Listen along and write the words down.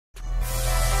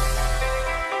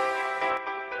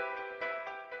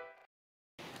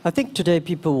I think today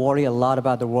people worry a lot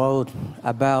about the world,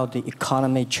 about the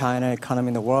economy, China economy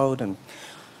in the world,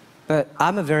 but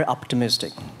I'm very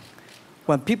optimistic.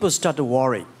 When people start to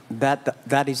worry,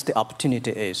 that is the opportunity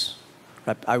is.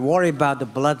 Right? I worry about the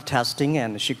blood testing,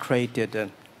 and she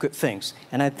created good things.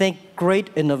 And I think great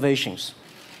innovations,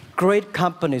 great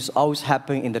companies always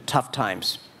happen in the tough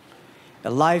times.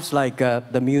 Life's like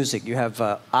the music. You have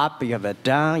up, you have a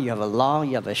down, you have a long,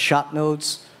 you have a short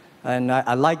notes. And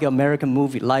I like American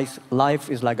movie. Life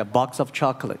is like a box of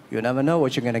chocolate. You never know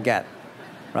what you're going to get,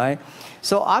 right?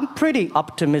 So I'm pretty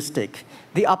optimistic.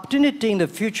 The opportunity in the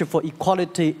future for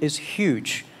equality is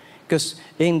huge, because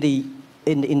in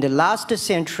the last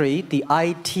century, the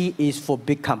IT is for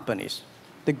big companies.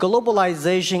 The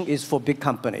globalization is for big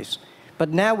companies. But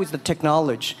now with the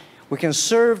technology, we can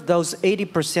serve those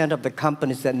 80% of the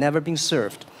companies that have never been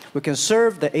served. We can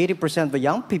serve the 80% of the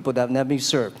young people that have never been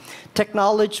served.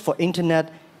 Technology for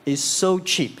internet is so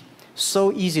cheap,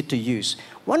 so easy to use.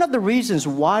 One of the reasons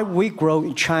why we grow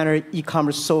in China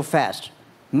e-commerce so fast,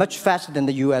 much faster than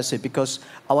the USA, because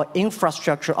our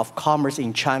infrastructure of commerce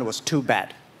in China was too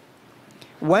bad.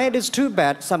 When it is too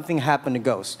bad, something happens and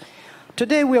goes.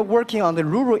 Today we are working on the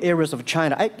rural areas of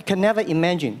China. I can never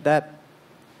imagine that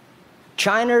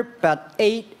China, about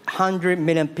 800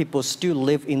 million people still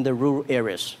live in the rural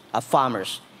areas, are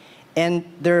farmers. And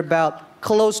there are about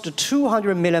close to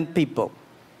 200 million people.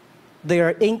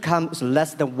 Their income is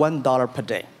less than $1 per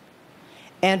day.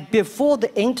 And before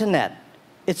the internet,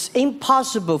 it's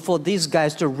impossible for these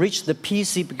guys to reach the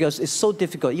PC because it's so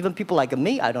difficult. Even people like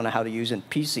me, I don't know how to use a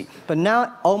PC. But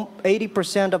now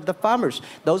 80% of the farmers,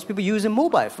 those people using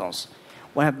mobile phones.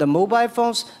 When you have the mobile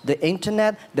phones, the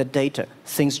internet, the data,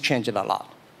 things change a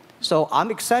lot. So I'm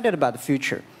excited about the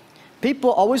future.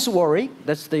 People always worry.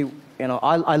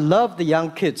 I love the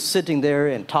young kids sitting there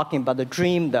and talking about the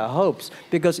dream, the hopes,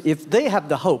 because if they have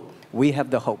the hope, we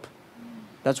have the hope.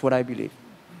 That's what I believe.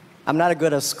 I'm not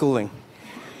good at schooling.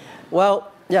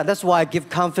 Well, yeah, that's why I give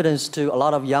confidence to a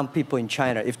lot of young people in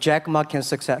China. If Jack Ma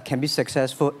can be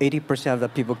successful, 80% of the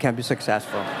people can be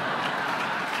successful.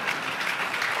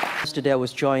 Yesterday I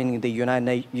was joining the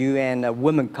UN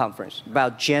Women Conference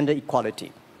about gender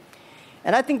equality.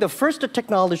 And I think the first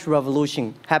technology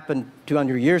revolution happened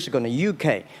 200 years ago in the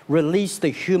UK, released the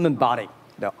human body,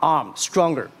 the arm,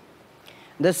 stronger.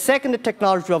 The second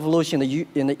technology revolution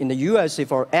in the USA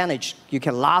for energy, you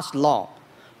can last long.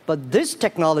 But this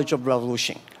technology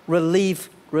revolution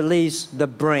released the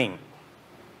brain.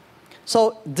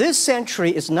 So this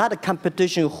century is not a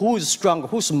competition who is stronger,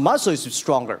 whose muscle is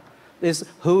stronger. Is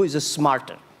who is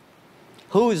smarter,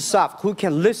 who is soft, who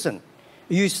can listen.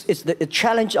 It's the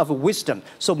challenge of wisdom.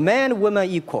 So men and women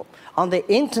are equal. On the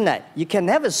internet, you can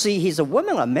never see he's a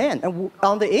woman or a man. And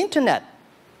on the internet,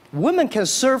 women can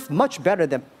serve much better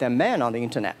than men on the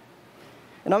internet.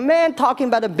 Men talking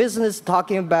about the business,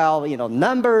 talking about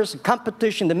numbers,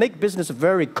 competition, they make business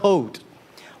very cold.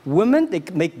 Women, they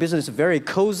make business very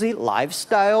cozy,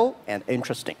 lifestyle, and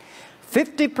interesting.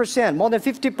 50%, more than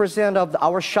 50% of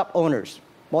our shop owners,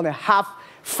 more than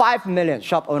 5 million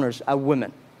shop owners are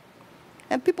women.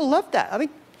 And people love that. I mean,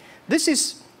 this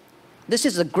is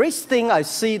the great thing I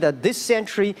see, that this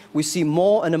century we see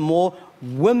more and more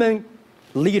women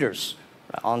leaders,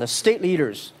 on the state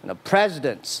leaders, the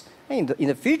presidents. In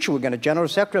the future, we're going to General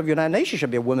Secretary of the United Nations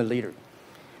should be a woman leader.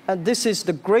 And this is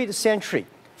the great century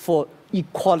for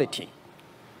equality.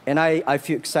 And I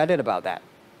feel excited about that.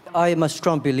 I am a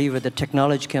strong believer that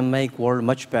technology can make the world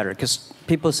much better, because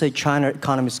people say China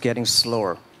economy is getting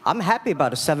slower. I'm happy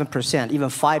about 7%, even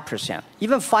 5%.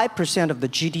 Even 5% of the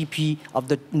GDP of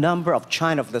the number of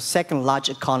China, of the second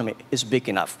largest economy, is big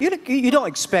enough. You don't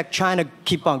expect China to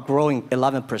keep on growing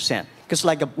 11%. Because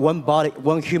like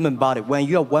one human body, when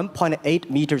you're 1.8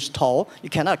 meters tall, you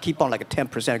cannot keep on like a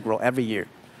 10% growth every year.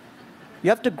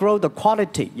 You have to grow the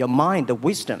quality, your mind, the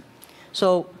wisdom.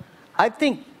 So I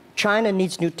think China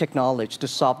needs new technology to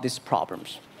solve these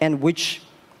problems, and which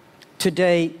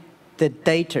today the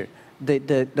data,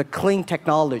 the clean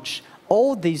technology,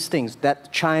 all these things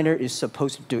that China is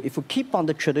supposed to do, if we keep on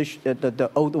the tradition, the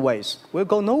old ways, we'll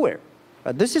go nowhere.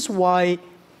 This is why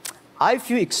I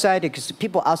feel excited, because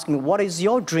people ask me, what is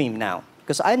your dream now?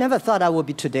 Because I never thought I would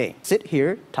be today, sit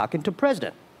here talking to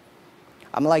President.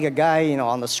 I'm like a guy,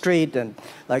 on the street, and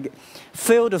like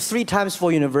failed 3 times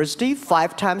for university,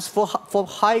 5 times for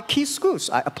high key schools.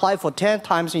 I applied for 10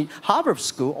 times in Harvard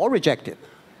School, all rejected.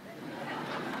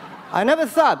 I never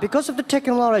thought, because of the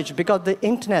technology, because the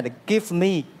internet gave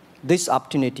me this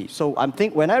opportunity. So I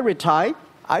think when I retire,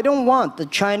 I don't want the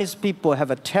Chinese people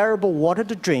have a terrible water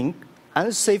to drink,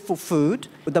 unsafe for food,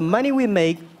 with the money we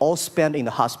make all spent in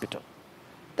the hospital.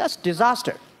 That's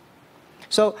disaster.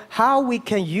 So how we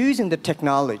can using the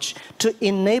technology to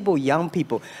enable young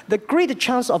people. The great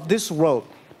chance of this world,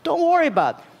 don't worry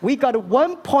about it. We got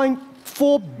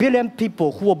 1.4 billion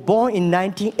people who were born in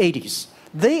 1980s.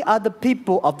 They are the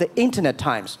people of the internet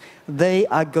times. They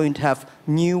are going to have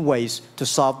new ways to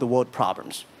solve the world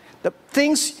problems. The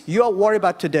things you are worried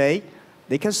about today,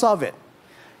 they can solve it.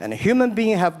 And human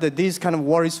beings have these kind of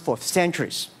worries for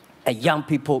centuries. And young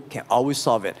people can always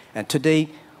solve it. And today,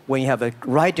 when you have a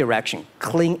right direction,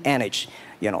 clean energy,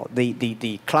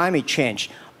 the climate change,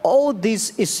 all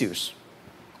these issues,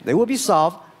 they will be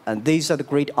solved, and these are the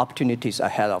great opportunities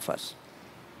ahead of us.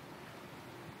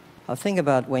 I think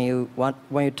about when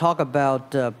you talk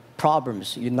about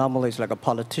problems, you normally is like a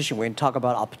politician. When you talk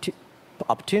about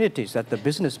opportunities that the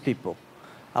business people,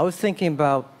 I was thinking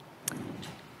about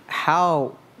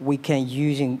how we can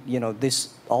using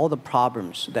all the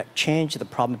problems that change the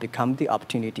problem become the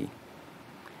opportunity.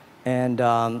 And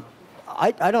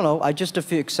I don't know, I just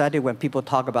feel excited when people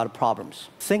talk about problems.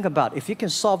 Think about if you can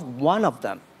solve one of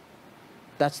them,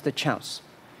 that's the chance.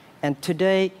 And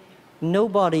today,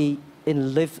 nobody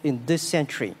live in this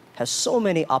century has so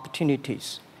many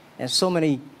opportunities and so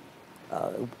many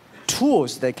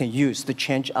tools they can use to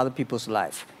change other people's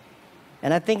life.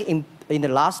 And I think in the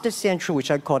last century, which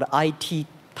I call the IT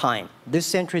time, this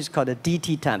century is called the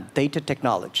DT time, data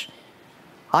technology.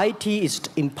 IT is to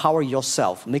empower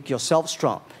yourself, make yourself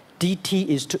strong. DT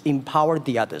is to empower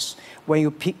the others. When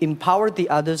you empower the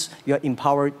others, you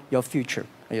empower your future,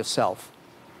 yourself.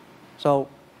 So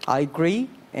I agree,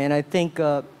 and I think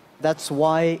that's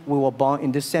why we were born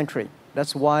in this century.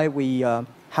 That's why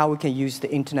how we can use the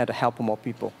internet to help more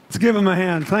people. Let's give him a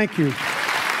hand. Thank you.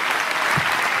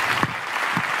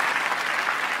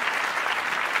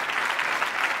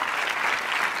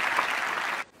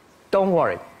 Don't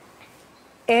worry.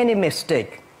 Any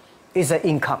mistake is an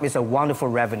income, is a wonderful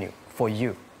revenue for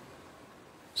you.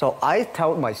 So I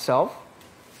told myself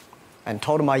and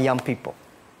told my young people,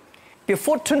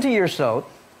 before 20 years old,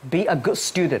 be a good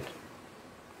student.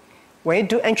 When you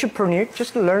do entrepreneur,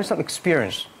 just learn some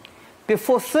experience.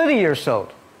 Before 30 years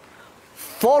old,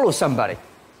 follow somebody.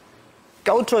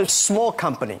 Go to a small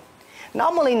company.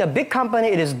 Normally in a big company,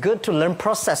 it is good to learn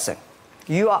processing.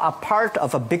 You are a part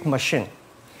of a big machine.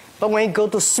 But when you go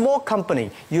to a small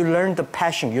company, you learn the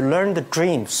passion, you learn the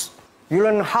dreams. You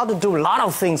learn how to do a lot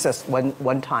of things at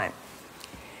one time.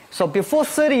 So before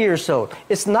 30 years old,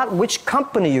 it's not which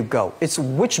company you go, it's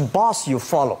which boss you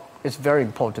follow. It's very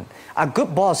important. A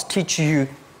good boss teaches you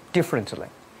differently.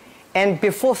 And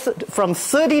from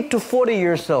 30 to 40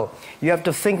 years old, you have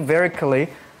to think very clearly,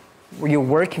 you're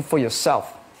working for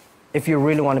yourself if you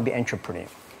really want to be an entrepreneur.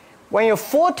 When you're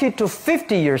 40 to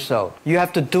 50 years old, you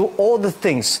have to do all the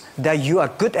things that you are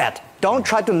good at. Don't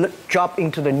try to jump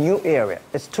into the new area.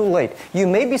 It's too late. You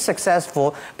may be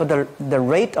successful, but the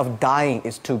rate of dying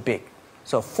is too big.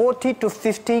 So 40 to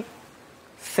 50,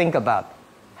 think about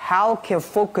how can you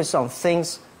focus on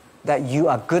things that you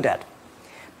are good at.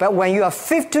 But when you are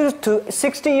 50 to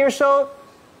 60 years old,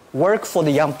 work for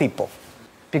the young people,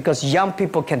 because young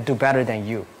people can do better than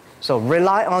you. So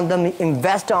rely on them,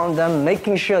 invest on them,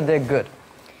 making sure they're good.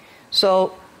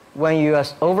 So when you are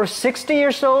over 60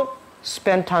 years old,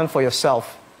 spend time for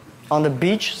yourself. On the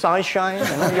beach, sunshine,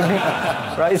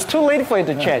 right? It's too late for you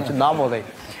to change normally.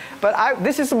 But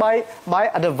this is my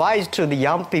advice to the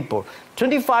young people.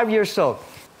 25 years old,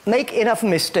 make enough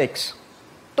mistakes.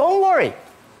 Don't worry.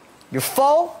 You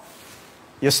fall,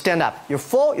 you stand up. You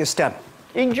fall, you stand up.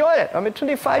 Enjoy it.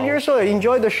 25 years old,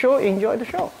 enjoy the show, enjoy the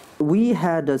show. We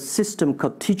had a system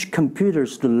called Teach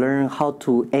Computers to learn how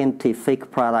to anti-fake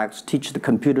products, teach the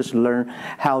computers to learn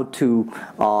how to,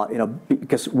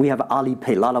 because we have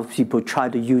Alipay, a lot of people try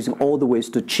to use all the ways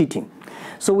to cheating.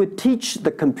 So we teach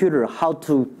the computer how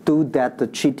to do the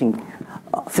cheating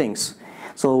things.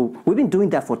 So we've been doing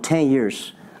that for 10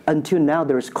 years. Until now,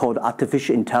 there is called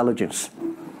artificial intelligence,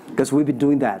 because we've been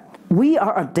doing that. We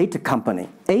are a data company.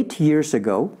 8 years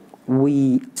ago,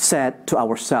 we said to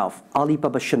ourselves,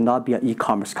 Alibaba should not be an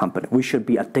e-commerce company. We should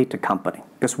be a data company,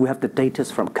 because we have the data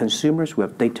from consumers, we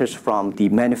have data from the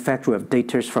manufacturer, we have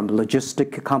data from the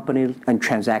logistic company and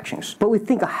transactions. But we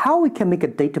think how we can make a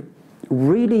data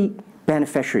really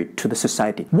beneficiary to the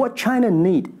society. What China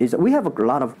needs is that we have a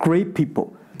lot of great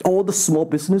people. All the small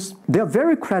business, they're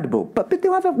very credible, but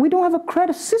we don't have a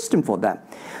credit system for them.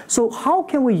 So how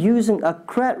can we use a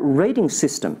credit rating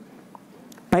system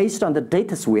based on the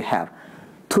data we have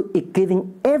to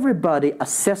giving everybody a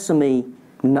Sesame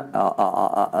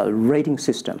rating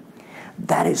system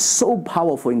That is so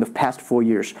powerful in the past 4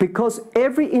 years because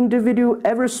every individual,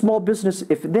 every small business,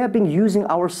 if they have been using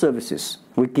our services,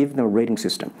 we give them a rating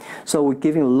system. So we're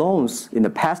giving loans in the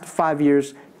past 5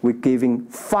 years, we're giving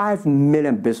 5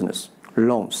 million business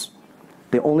loans.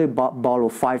 They only borrow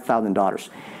 $5,000.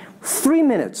 3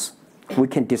 minutes, we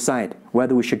can decide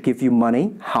whether we should give you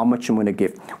money, how much you want to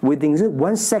give. Within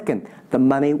 1 second, the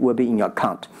money will be in your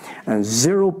account. And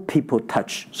 0 people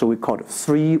touch, so we call it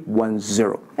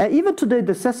 310. And even today,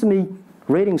 the Sesame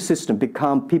rating system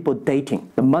become people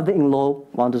dating. The mother-in-law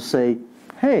want to say,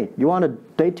 hey, you want to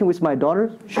dating with my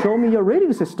daughter? Show me your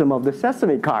rating system of the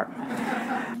Sesame car.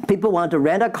 People want to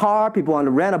rent a car, people want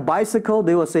to rent a bicycle,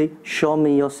 they will say, show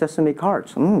me your Sesame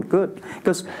cards. Good.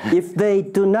 Because if they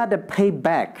do not pay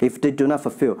back, if they do not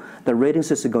fulfill, the rating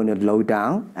system is going to low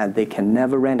down and they can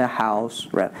never rent a house.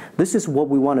 Right? This is what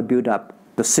we want to build up,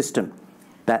 the system.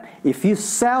 That if you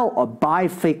sell or buy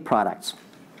fake products,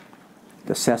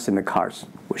 the Sesame cards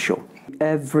will show.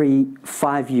 Every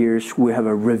 5 years, we have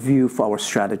a review for our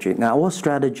strategy. Now, our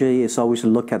strategy is always to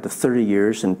look at the 30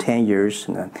 years and 10 years.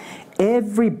 And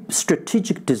every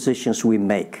strategic decisions we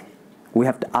make, we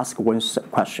have to ask one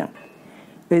question.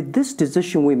 Did this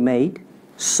decision we made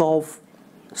solve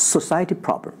society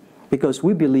problem? Because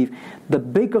we believe the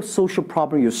bigger social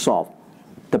problem you solve,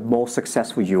 the more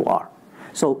successful you are.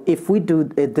 So if we do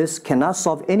this cannot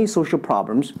solve any social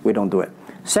problems, we don't do it.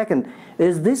 Second,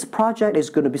 is this project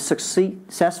is going to be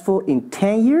successful in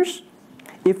 10 years?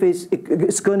 If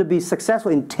it's going to be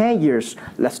successful in 10 years,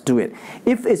 let's do it.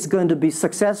 If it's going to be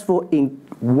successful in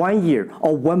 1 year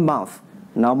or 1 month,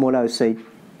 now more I would say,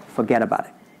 forget about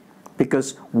it.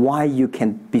 Because why you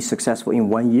can be successful in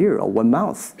 1 year or 1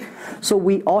 month? So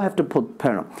we all have to put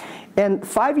parallel. And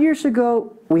 5 years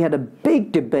ago, we had a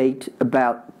big debate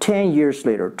about 10 years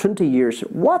later, 20 years,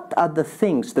 what are the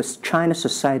things that China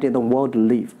society and the world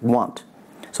want?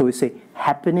 So we say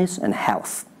happiness and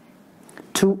health.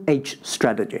 2H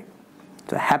strategy.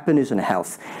 So happiness and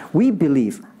health. We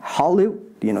believe Hollywood,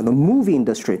 the movie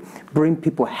industry, bring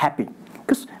people happy.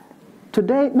 Because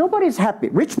today, nobody's happy.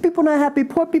 Rich people not happy,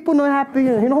 poor people not happy,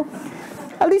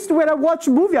 At least when I watch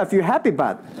a movie, I feel happy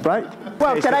about it, right?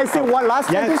 Well, can I say one last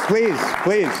thing? Yes,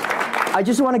 please. I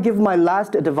just want to give my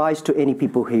last advice to any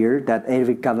people here that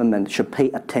every government should pay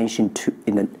attention to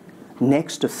in the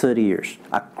next 30 years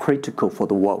are critical for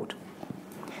the world.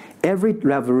 Every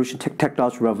revolution,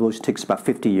 technology revolution takes about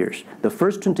 50 years. The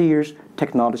first 20 years,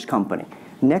 technology company.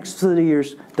 Next 30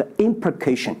 years, the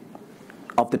implication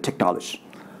of the technology.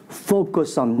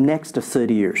 Focus on next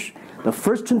 30 years. The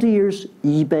first 20 years,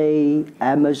 eBay,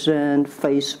 Amazon,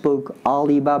 Facebook,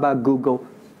 Alibaba, Google,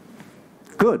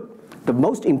 good. The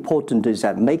most important is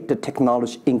that make the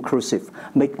technology inclusive,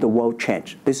 make the world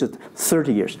change. This is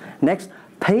 30 years. Next,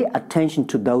 pay attention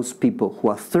to those people who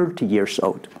are 30 years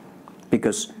old,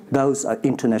 because those are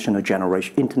internet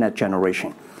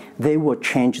generation. They will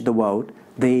change the world.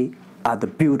 They are the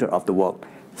builder of the world.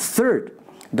 Third,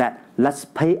 that let's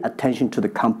pay attention to the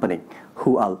company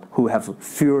who have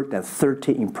fewer than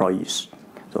 30 employees.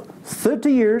 So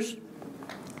 30 years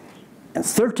and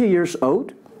 30 years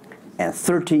old and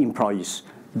 30 employees.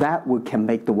 That can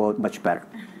make the world much better.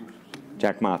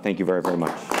 Jack Ma, thank you very, very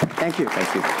much. Thank you.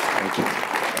 Thank you. Thank you.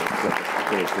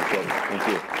 Good. Thank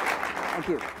you. Thank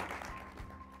you.